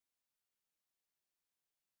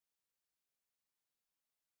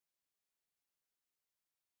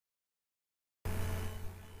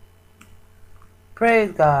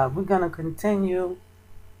Praise God. We're going to continue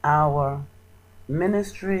our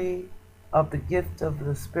ministry of the gift of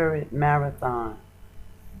the Spirit marathon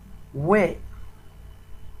with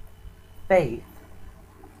faith.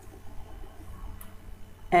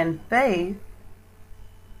 And faith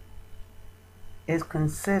is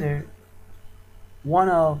considered one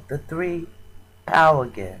of the three power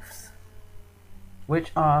gifts,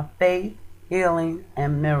 which are faith, healing,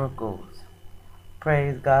 and miracles.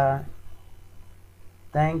 Praise God.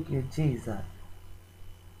 Thank you, Jesus.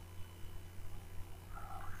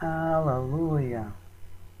 Hallelujah.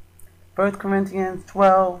 1 Corinthians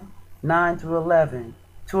 12, 9 through 11.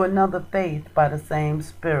 To another faith by the same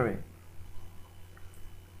Spirit.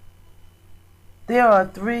 There are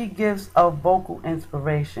three gifts of vocal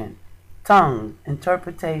inspiration: tongues,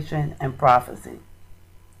 interpretation, and prophecy.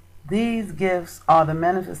 These gifts are the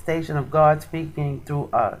manifestation of God speaking through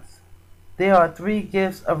us. There are three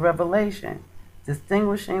gifts of revelation,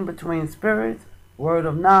 distinguishing between spirits, word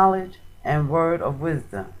of knowledge, and word of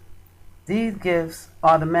wisdom. These gifts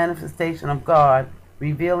are the manifestation of God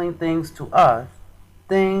revealing things to us,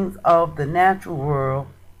 things of the natural world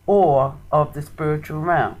or of the spiritual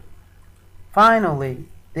realm. Finally,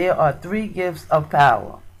 there are three gifts of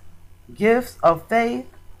power: gifts of faith,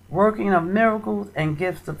 working of miracles, and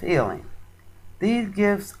gifts of healing. These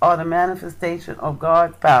gifts are the manifestation of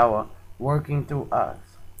God's power working through us.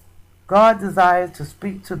 God desires to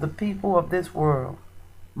speak to the people of this world.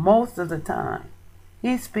 Most of the time,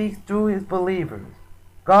 He speaks through His believers.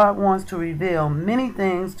 God wants to reveal many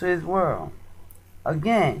things to His world.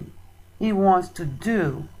 Again, He wants to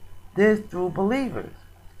do this through believers.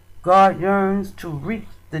 God yearns to reach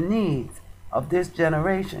the needs of this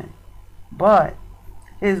generation, but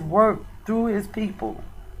His work through His people.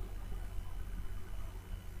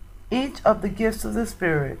 Each of the gifts of the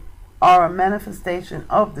Spirit are a manifestation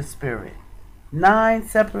of the Spirit, 9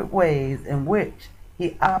 separate ways in which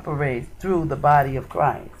He operates through the body of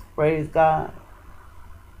Christ. Praise God.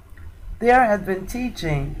 There has been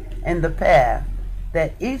teaching in the past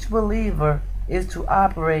that each believer is to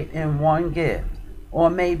operate in one gift, or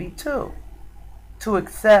maybe two. To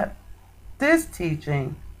accept this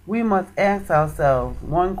teaching, we must ask ourselves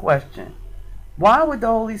one question: why would the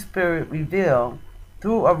Holy Spirit reveal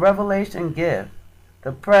through a revelation gift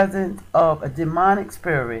the presence of a demonic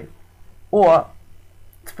spirit or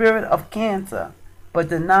spirit of cancer, but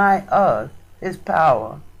deny us His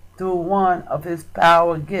power through one of His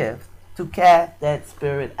power gifts to cast that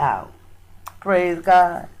spirit out? Praise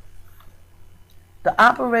God. The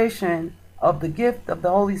operation of the gift of the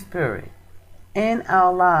Holy Spirit in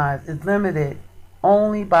our lives is limited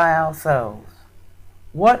only by ourselves.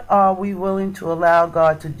 What are we willing to allow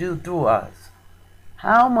God to do through us?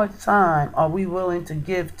 How much time are we willing to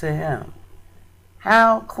give to Him?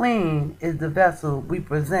 How clean is the vessel we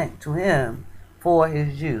present to Him for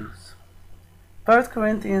His use? 1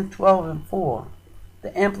 Corinthians 12 and 4,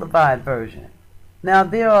 the Amplified Version. Now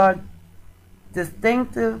there are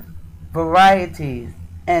distinctive varieties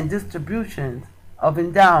and distributions of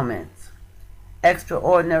endowments,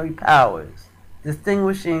 extraordinary powers,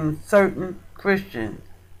 distinguishing certain Christians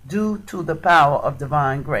due to the power of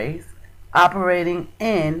divine grace operating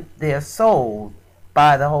in their souls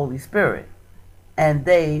by the Holy Spirit. And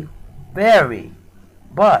they vary,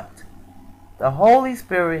 but the Holy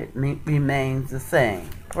Spirit remains the same.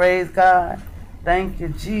 Praise God. Thank you,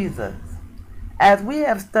 Jesus. As we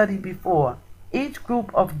have studied before, each group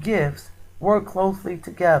of gifts work closely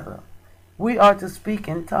together. We are to speak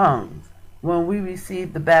in tongues when we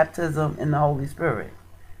receive the baptism in the Holy Spirit.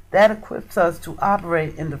 That equips us to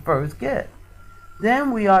operate in the first gift.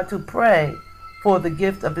 Then we are to pray for the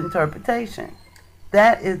gift of interpretation.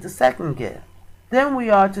 That is the second gift. Then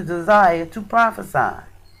we are to desire to prophesy.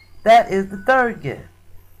 That is the third gift.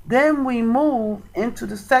 Then we move into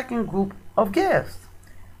the second group of gifts,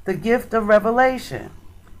 the gift of revelation.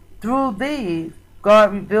 Through these,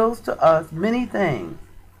 God reveals to us many things.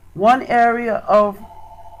 One area of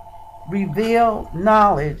revealed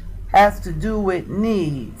knowledge has to do with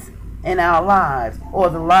needs in our lives or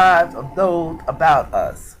the lives of those about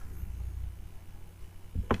us.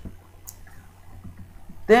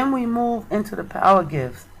 Then we move into the power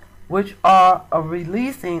gifts, which are a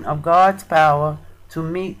releasing of God's power to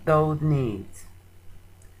meet those needs.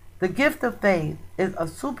 The gift of faith is a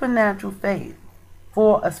supernatural faith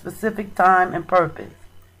for a specific time and purpose.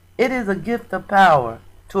 It is a gift of power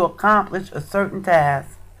to accomplish a certain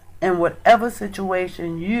task in whatever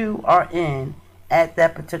situation you are in at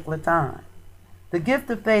that particular time. The gift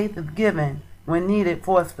of faith is given when needed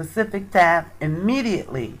for a specific task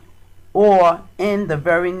immediately or in the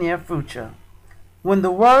very near future. When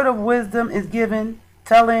the word of wisdom is given,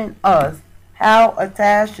 telling us how a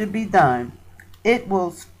task should be done, it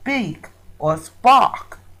will speak or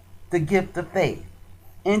spark the gift of faith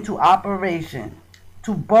into operation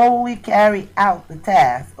to boldly carry out the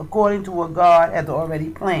task according to what God has already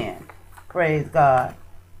planned. Praise God.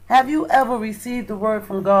 Have you ever received the word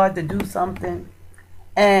from God to do something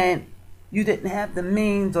and you didn't have the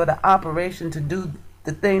means or the operation to do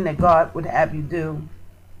the thing that God would have you do?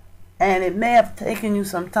 And it may have taken you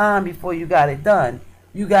some time before you got it done.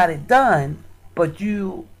 You got it done, but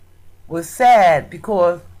you were sad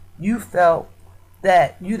because you felt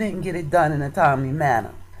that you didn't get it done in a timely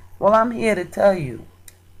manner. Well, I'm here to tell you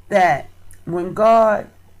that when God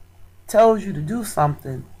tells you to do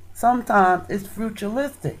something, sometimes it's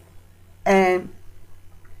futuristic. And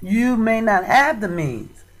you may not have the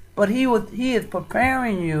means, but He is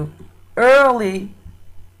preparing you early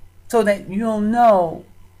so that you'll know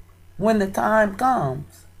when the time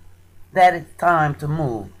comes that it's time to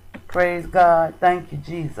move. Praise God. Thank you,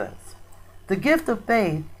 Jesus. The gift of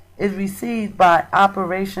faith is received by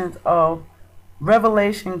operations of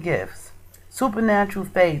revelation gifts. Supernatural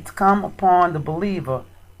faiths come upon the believer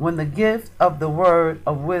when the gift of the word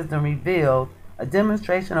of wisdom reveals a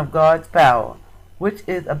demonstration of God's power, which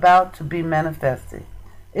is about to be manifested.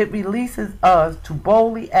 It releases us to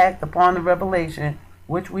boldly act upon the revelation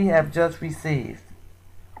which we have just received.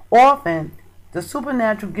 Often, the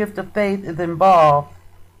supernatural gift of faith is involved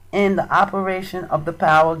in the operation of the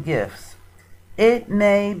power gifts. It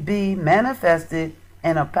may be manifested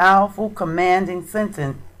in a powerful commanding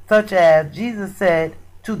sentence, such as Jesus said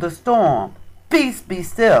to the storm, "Peace, be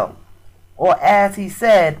still," or as He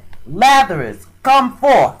said, "Lazarus, come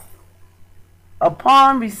forth."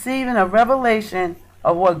 Upon receiving a revelation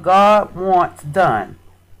of what God wants done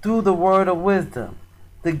through the word of wisdom,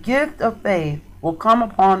 the gift of faith will come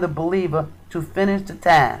upon the believer to finish the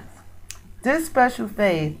task. This special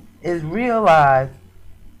faith is realized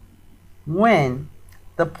when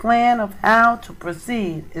the plan of how to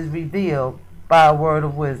proceed is revealed by a word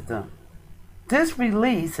of wisdom. This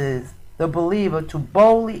releases the believer to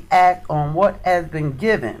boldly act on what has been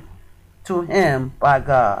given to him by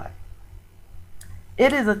God.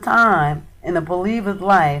 It is a time in a believer's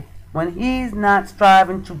life when he's not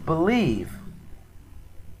striving to believe.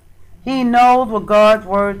 He knows what God's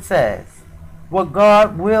word says, what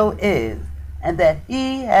God's will is, and that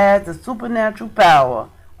he has the supernatural power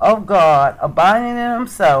of God abiding in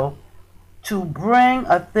himself to bring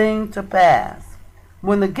a thing to pass.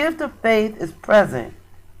 When the gift of faith is present,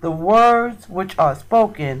 the words which are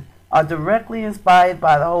spoken are directly inspired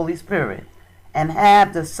by the Holy Spirit and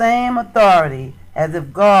have the same authority as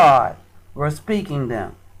if God were speaking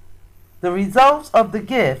them. The results of the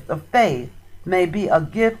gift of faith may be a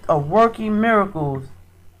gift of working miracles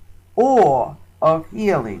or of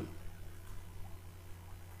healing.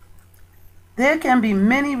 There can be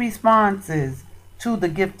many responses to the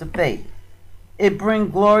gift of faith. It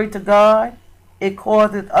brings glory to God. It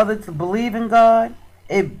causes others to believe in God.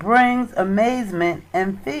 It brings amazement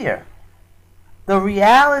and fear. The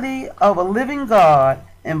reality of a living God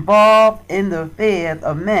involved in the affairs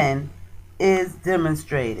of men is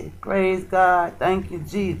demonstrated. Praise God. Thank you,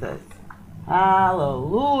 Jesus.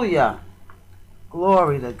 Hallelujah.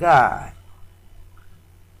 Glory to God.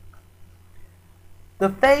 The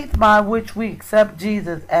faith by which we accept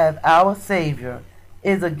Jesus as our Savior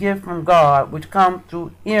is a gift from God which comes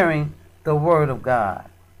through hearing the Word of God.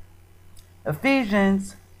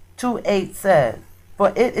 Ephesians 2:8 says, "For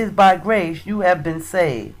it is by grace you have been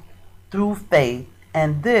saved through faith,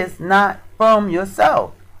 and this not from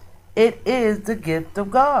yourself. It is the gift of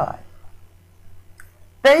God."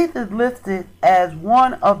 Faith is listed as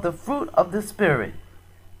one of the fruit of the Spirit.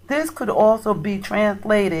 This could also be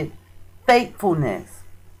translated faithfulness.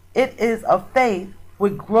 It is a faith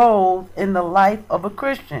which grows in the life of a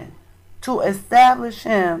Christian to establish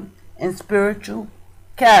him in spiritual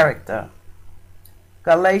character.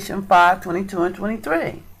 Galatians 5:22 and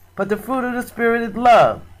 23. But the fruit of the Spirit is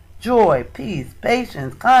love, joy, peace,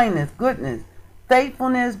 patience, kindness, goodness,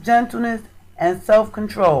 faithfulness, gentleness, and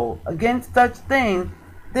self-control. Against such things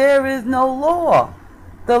there is no law.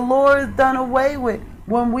 The law is done away with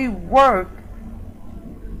when we work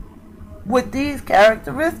with these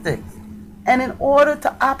characteristics. And in order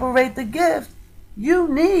to operate the gifts, you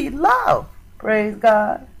need love. Praise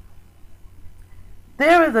God.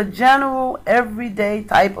 There is a general, everyday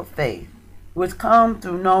type of faith which comes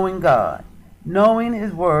through knowing God, knowing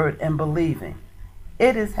His Word, and believing.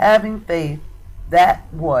 It is having faith that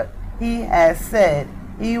what He has said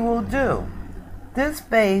He will do. This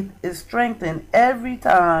faith is strengthened every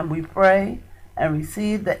time we pray and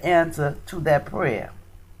received the answer to that prayer.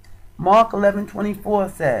 Mark 11:24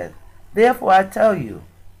 says, "Therefore I tell you,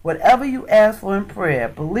 whatever you ask for in prayer,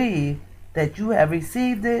 believe that you have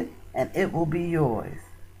received it and it will be yours."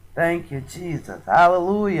 Thank you, Jesus.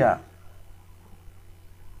 Hallelujah.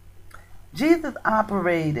 Jesus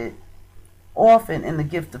operated often in the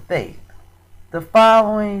gift of faith. The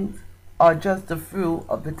following are just a few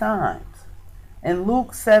of the times. In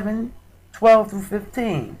Luke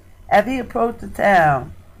 7:12-15, as he approached the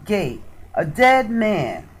town gate, a dead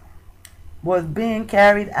man was being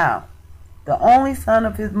carried out, the only son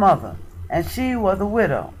of his mother, and she was a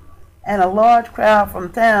widow, and a large crowd from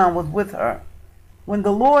town was with her. When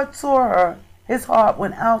the Lord saw her, his heart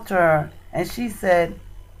went out to her, and he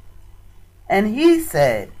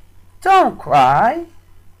said, "Don't cry."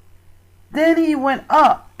 Then he went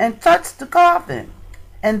up and touched the coffin,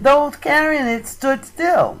 and those carrying it stood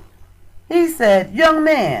still. He said, "Young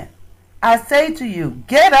man, I say to you,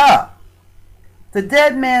 get up." The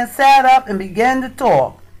dead man sat up and began to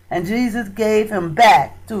talk, and Jesus gave him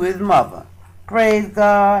back to his mother. Praise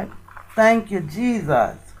God. Thank you,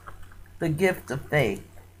 Jesus. The gift of faith.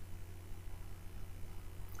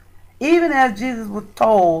 Even as Jesus was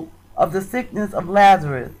told of the sickness of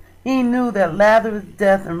Lazarus, he knew that Lazarus'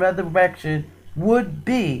 death and resurrection would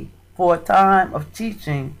be for a time of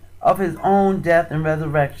teaching of his own death and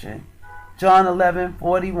resurrection. John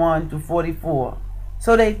 11:41-44.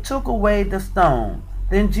 So they took away the stone.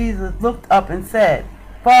 Then Jesus looked up and said,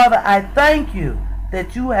 "Father, I thank you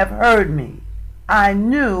that you have heard me. I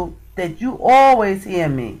knew that you always hear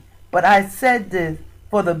me, but I said this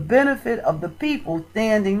for the benefit of the people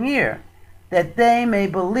standing here, that they may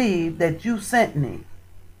believe that you sent me."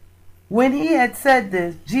 When he had said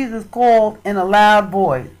this, Jesus called in a loud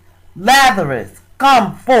voice, "Lazarus,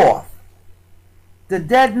 come forth." The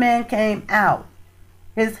dead man came out,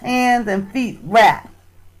 his hands and feet wrapped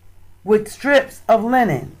with strips of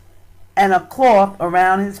linen and a cloth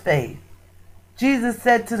around his face. Jesus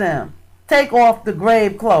said to them, "Take off the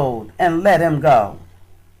grave clothes and let him go."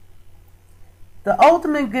 The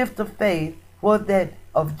ultimate gift of faith was that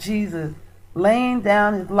of Jesus laying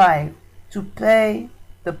down his life to pay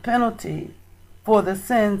the penalty for the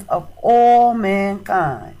sins of all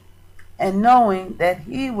mankind, and knowing that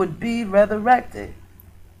he would be resurrected.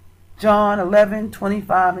 John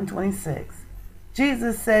 11:25-26.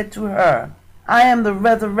 Jesus said to her, "I am the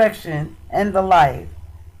resurrection and the life.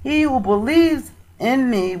 He who believes in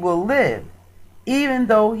me will live, even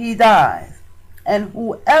though he dies. And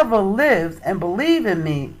whoever lives and believes in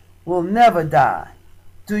me will never die."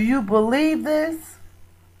 Do you believe this?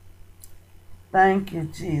 Thank you,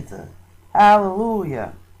 Jesus.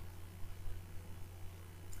 Hallelujah.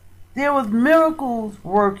 There was miracles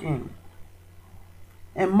working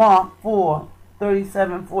in Mark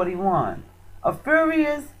 4:37-41. A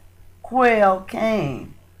furious quail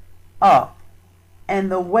came up,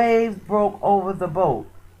 and the waves broke over the boat,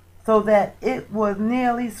 so that it was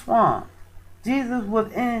nearly swamped. Jesus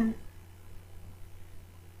was in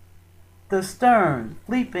the stern,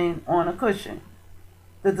 sleeping on a cushion.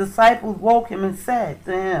 The disciples woke him and said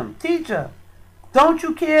to him, "Teacher, don't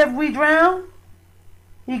you care if we drown?"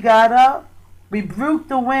 He got up, rebuked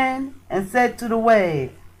the wind, and said to the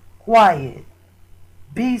wave, "Quiet,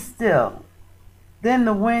 be still." Then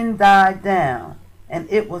the wind died down, and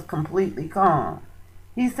it was completely calm.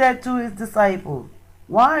 He said to his disciples,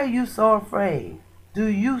 "Why are you so afraid? Do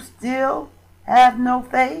you still have no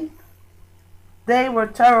faith?" They were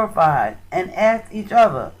terrified and asked each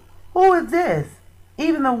other, "Who is this?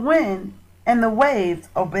 Even the wind and the waves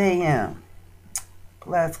obey him."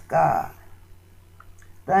 Bless God.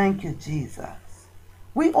 Thank you, Jesus.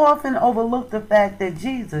 We often overlook the fact that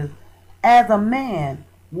Jesus, as a man,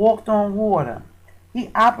 walked on water. He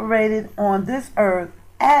operated on this earth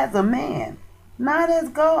as a man, not as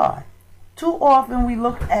God. Too often we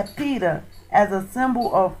look at Peter as a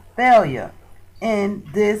symbol of failure in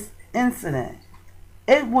this incident.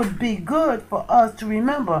 It would be good for us to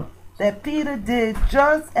remember that Peter did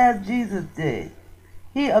just as Jesus did.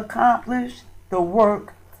 He accomplished the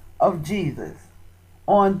work of Jesus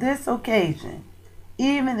on this occasion,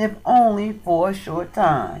 even if only for a short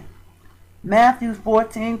time. Matthew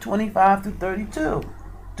 14:25-32.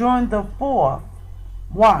 During the fourth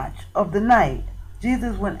watch of the night,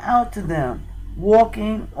 Jesus went out to them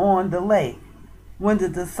walking on the lake. When the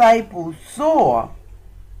disciples saw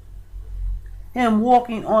him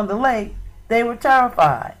walking on the lake, they were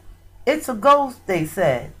terrified. "It's a ghost," they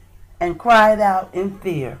said, and cried out in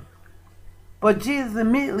fear. But Jesus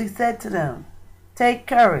immediately said to them, "Take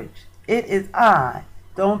courage, it is I,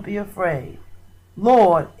 don't be afraid."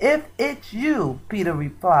 "Lord, if it's you," Peter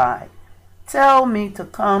replied, tell me to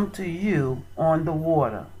come to you on the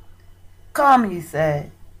water. Come, he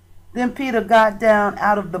said. Then Peter got down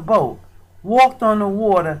out of the boat, walked on the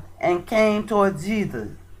water, and came towards Jesus.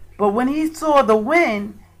 But when he saw the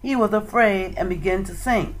wind, he was afraid and began to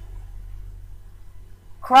sink.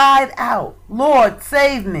 Cried out, Lord,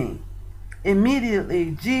 save me.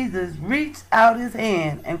 Immediately Jesus reached out his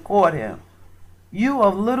hand and caught him. You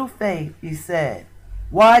of little faith, he said,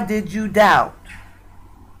 why did you doubt?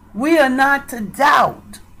 We are not to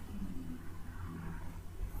doubt,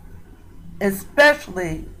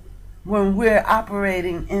 especially when we're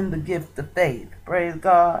operating in the gift of faith. Praise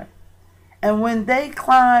God. And when they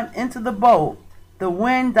climbed into the boat, the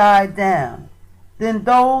wind died down. Then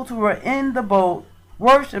those who were in the boat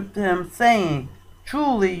worshipped him, saying,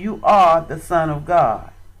 Truly you are the Son of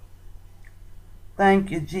God.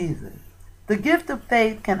 Thank you, Jesus. The gift of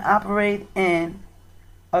faith can operate in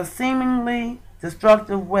a seemingly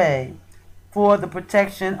destructive way for the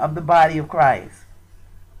protection of the body of Christ.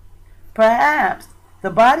 Perhaps the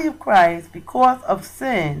body of Christ, because of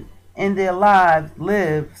sin in their lives,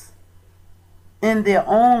 lives in their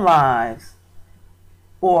own lives,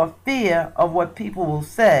 or fear of what people will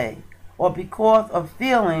say, or because of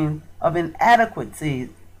feelings of inadequacies,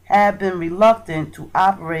 have been reluctant to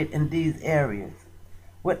operate in these areas.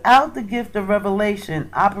 Without the gift of revelation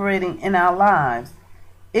operating in our lives,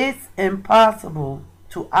 it's impossible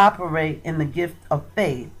to operate in the gift of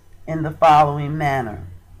faith in the following manner.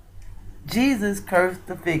 Jesus cursed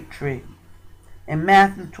the fig tree. In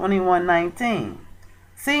Matthew 21:19,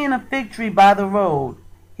 seeing a fig tree by the road,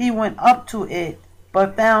 he went up to it,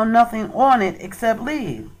 but found nothing on it except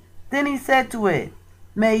leaves. Then he said to it,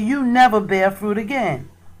 May you never bear fruit again.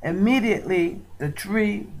 Immediately the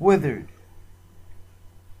tree withered.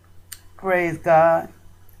 Praise God.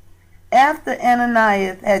 After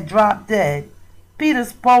Ananias had dropped dead, Peter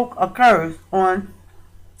spoke a curse on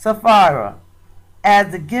Sapphira,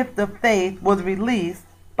 as the gift of faith was released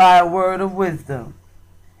by a word of wisdom.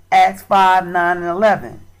 Acts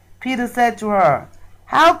 5:9-11. Peter said to her,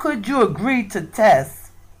 How could you agree to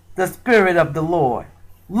test the Spirit of the Lord?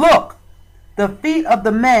 Look, the feet of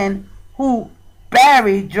the men who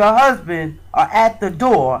buried your husband are at the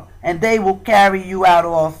door, and they will carry you out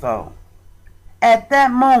also. At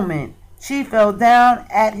that moment, she fell down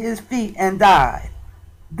at his feet and died.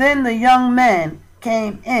 Then the young men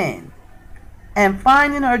came in, and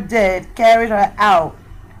finding her dead, carried her out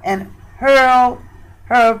and hurled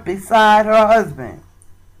her beside her husband.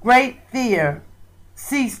 Great fear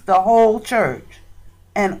seized the whole church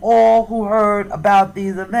and all who heard about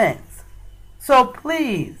these events. So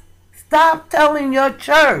please, stop telling your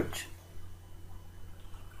church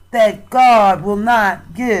that God will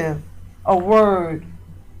not give a word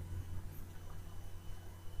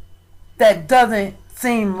that doesn't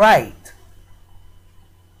seem right.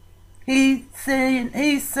 He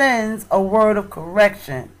sends a word of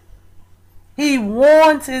correction. He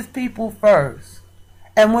warns his people first.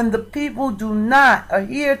 And when the people do not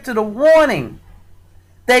adhere to the warning,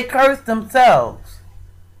 they curse themselves.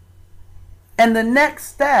 And the next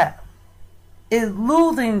step is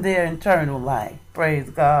losing their eternal life. Praise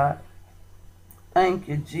God. Thank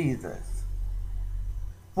you, Jesus.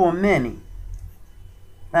 For many.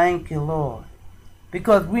 Thank you, Lord.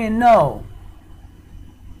 Because we know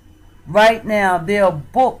right now there are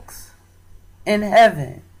books in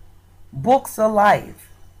heaven, books of life.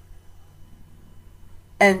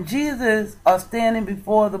 And Jesus are standing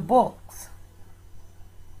before the books,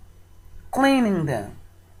 cleaning them.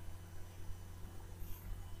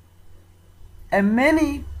 And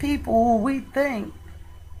many people who we think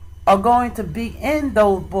are going to be in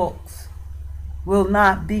those books will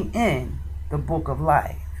not be in the book of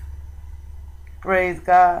life. Praise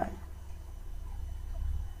God.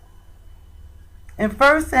 In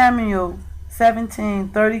 1 Samuel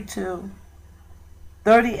 17:32,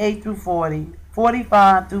 38-40,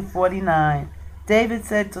 45-49, David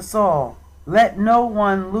said to Saul, Let no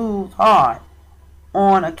one lose heart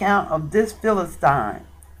on account of this Philistine.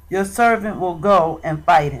 Your servant will go and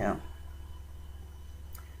fight him.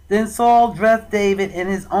 Then Saul dressed David in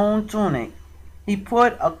his own tunic. He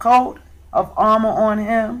put a coat of armor on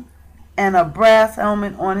him and a brass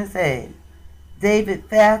helmet on his head. David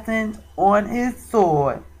fastened on his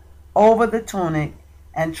sword over the tunic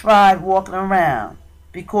and tried walking around,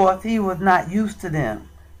 because he was not used to them.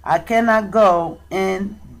 I cannot go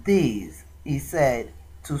in these, he said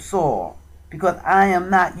to Saul, because I am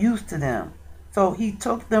not used to them. So he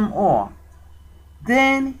took them off.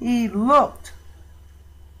 Then he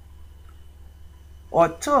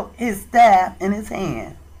took his staff in his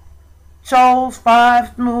hand, chose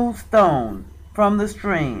 5 smooth stones from the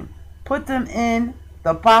stream, put them in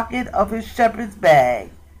the pocket of his shepherd's bag,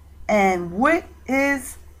 and with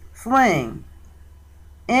his sling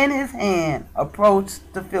in his hand approached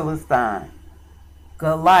the Philistine.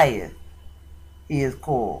 Goliath, he is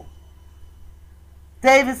called.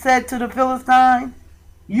 David said to the Philistine,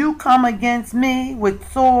 "You come against me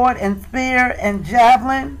with sword and spear and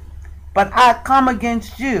javelin, but I come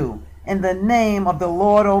against you in the name of the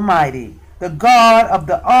Lord Almighty, the God of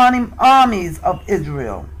the armies of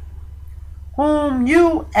Israel, whom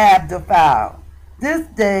you have defiled. This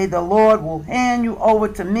day the Lord will hand you over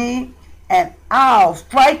to me, and I'll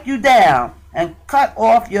strike you down and cut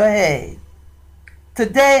off your head.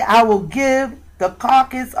 Today I will give the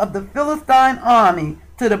carcass of the Philistine army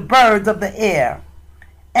to the birds of the air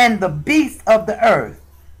and the beasts of the earth,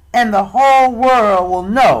 and the whole world will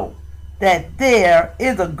know that there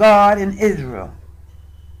is a God in Israel.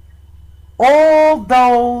 All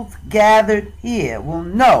those gathered here will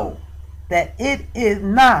know that it is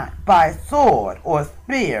not by sword or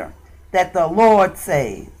spear that the Lord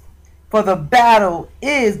saves, for the battle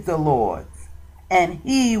is the Lord's, and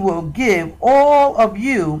he will give all of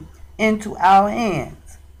you into our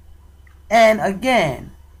hands." And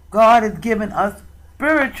again, God has given us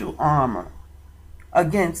spiritual armor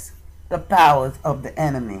against the powers of the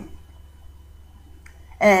enemy.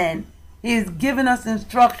 And he's given us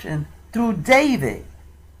instruction through David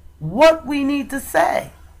what we need to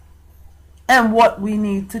say and what we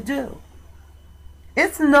need to do.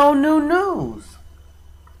 It's no new news.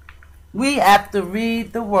 We have to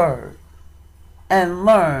read the word and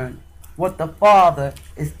learn what the Father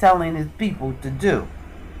is telling his people to do.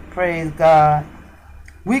 Praise God.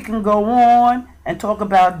 We can go on and talk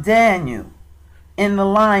about Daniel in the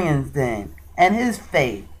lion's den and his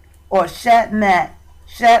faith, or Shadrach,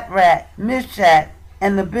 Meshach,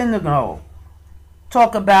 and Abednego.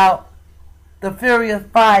 Talk about the furious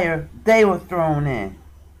fire they were thrown in.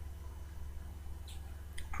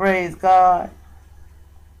 Praise God.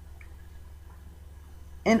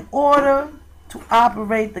 In order to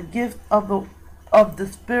operate the gift of the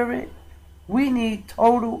Spirit, we need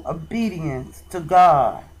total obedience to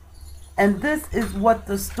God. And this is what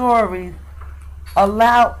the stories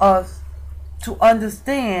allow us to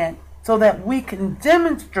understand, so that we can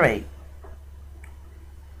demonstrate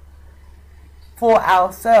for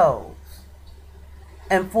ourselves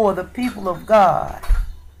and for the people of God.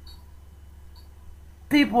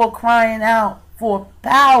 People are crying out for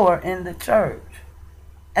power in the church,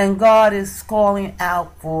 and God is calling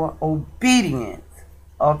out for obedience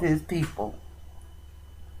of his people.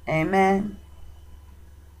 Amen.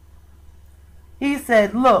 He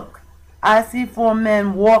said, "Look, I see 4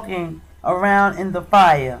 men walking around in the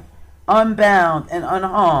fire, unbound and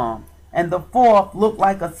unharmed, and the 4th looked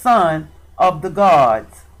like a son of the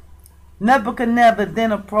gods." Nebuchadnezzar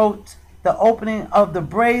then approached the opening of the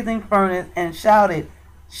blazing furnace and shouted,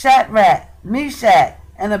 "Shadrach, Meshach,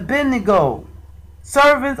 and Abednego,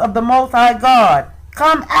 servants of the Most High God,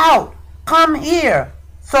 come out, come here."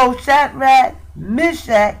 So Shadrach,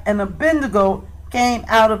 Meshach, and Abednego came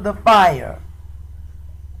out of the fire.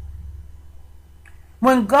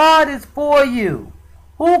 When God is for you,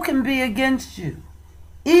 who can be against you?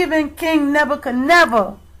 Even King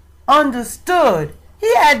Nebuchadnezzar understood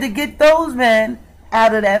he had to get those men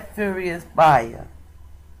out of that furious fire.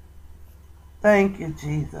 Thank you,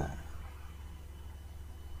 Jesus.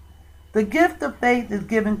 The gift of faith is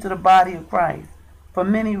given to the body of Christ for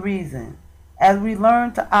many reasons. As we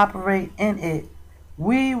learn to operate in it,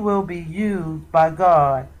 we will be used by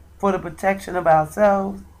God for the protection of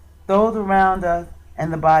ourselves, those around us,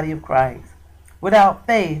 and the body of Christ. Without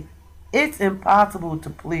faith, it's impossible to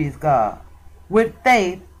please God. With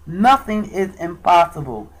faith, nothing is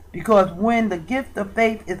impossible, because when the gift of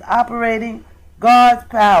faith is operating, God's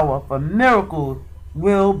power for miracles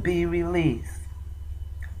will be released.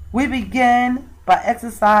 We begin by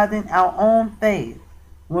exercising our own faith.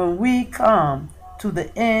 When we come to the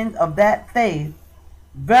end of that faith,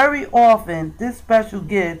 very often this special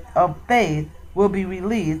gift of faith will be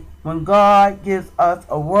released when God gives us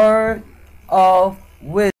a word of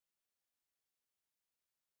wisdom.